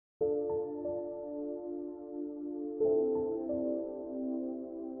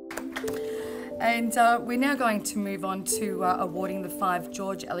And we're now going to move on to awarding the 5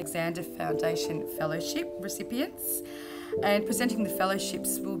 George Alexander Foundation Fellowship recipients. And presenting the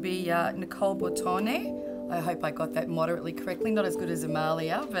fellowships will be Nicole Bortone. I hope I got that moderately correctly, not as good as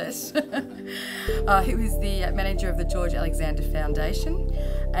Amalia, but who is the manager of the George Alexander Foundation,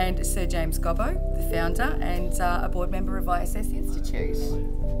 and Sir James Gobbo, the founder and a board member of ISS Institute.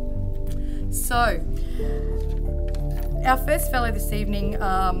 So, our first fellow this evening,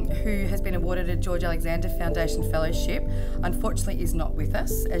 who has been awarded a George Alexander Foundation Fellowship, unfortunately is not with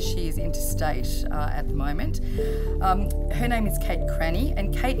us as she is interstate at the moment. Her name is Kate Cranny,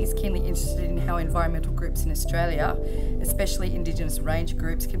 and Kate is keenly interested in how environmental groups in Australia, especially Indigenous range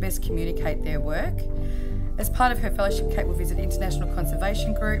groups, can best communicate their work. As part of her fellowship, Kate will visit international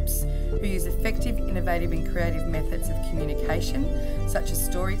conservation groups who use effective, innovative and creative methods of communication, such as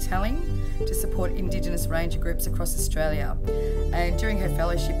storytelling, to support Indigenous ranger groups across Australia. And during her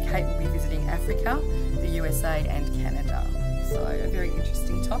fellowship, Kate will be visiting Africa, the USA and Canada. So a very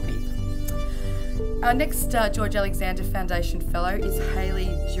interesting topic. Our next George Alexander Foundation Fellow is Hayley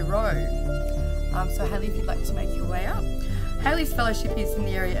Giroux. So Hayley, if you'd like to make your way up. Hayley's fellowship is in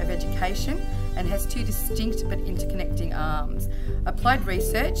the area of education and has 2 distinct but interconnecting arms: applied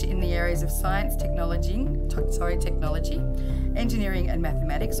research in the areas of science, technology, engineering and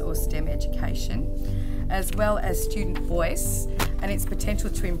mathematics, or STEM education, as well as student voice and its potential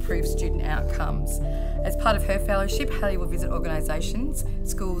to improve student outcomes. As part of her fellowship, Hayley will visit organisations,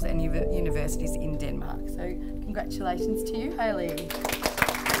 schools and universities in Denmark. So congratulations to you, Hayley.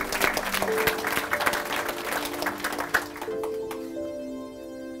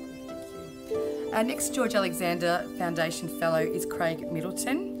 Our next George Alexander Foundation Fellow is Craig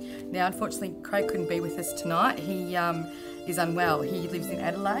Middleton. Now, unfortunately, Craig couldn't be with us tonight. He is unwell. He lives in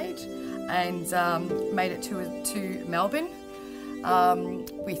Adelaide and made it to Melbourne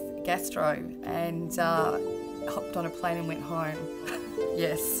with gastro and hopped on a plane and went home.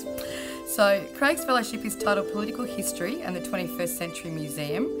 Yes. So Craig's fellowship is titled Political History and the 21st Century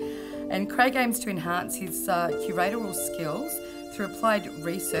Museum, and Craig aims to enhance his curatorial skills through applied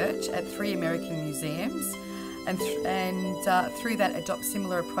research at 3 American museums, and through that adopt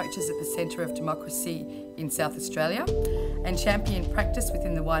similar approaches at the Centre of Democracy in South Australia, and champion practice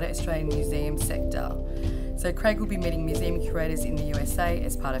within the wider Australian museum sector. So Craig will be meeting museum curators in the USA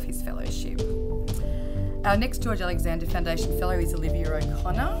as part of his fellowship. Our next George Alexander Foundation Fellow is Olivia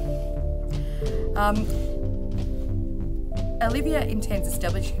O'Connor. Olivia intends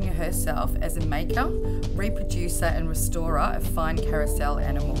establishing herself as a maker, reproducer and restorer of fine carousel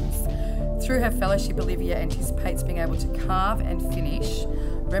animals. Through her fellowship, Olivia anticipates being able to carve and finish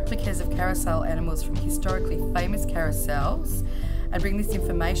replicas of carousel animals from historically famous carousels and bring this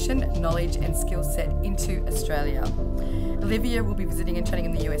information, knowledge and skill set into Australia. Olivia will be visiting and training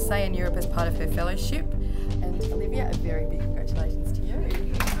in the USA and Europe as part of her fellowship. And Olivia, a very big congratulations to you.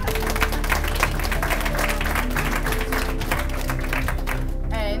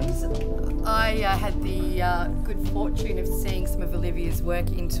 I had the good fortune of seeing some of Olivia's work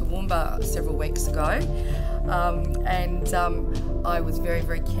in Toowoomba several weeks ago, and I was very,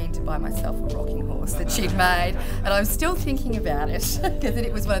 very keen to buy myself a rocking horse that she'd made, and I'm still thinking about it because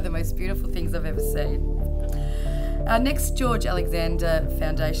it was one of the most beautiful things I've ever seen. Our next George Alexander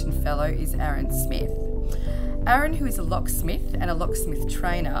Foundation Fellow is Aaron Smith. Aaron, who is a locksmith and a locksmith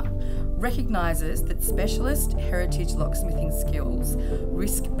trainer, recognises that specialist heritage locksmithing skills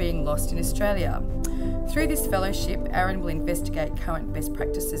risk being lost in Australia. Through this fellowship, Aaron will investigate current best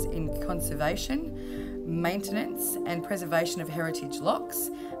practices in conservation, maintenance and preservation of heritage locks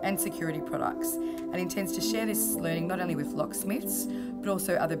and security products, and intends to share this learning not only with locksmiths but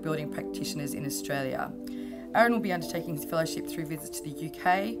also other building practitioners in Australia. Aaron will be undertaking his fellowship through visits to the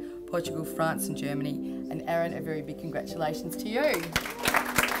UK, Portugal, France and Germany. And Aaron, a very big congratulations to you.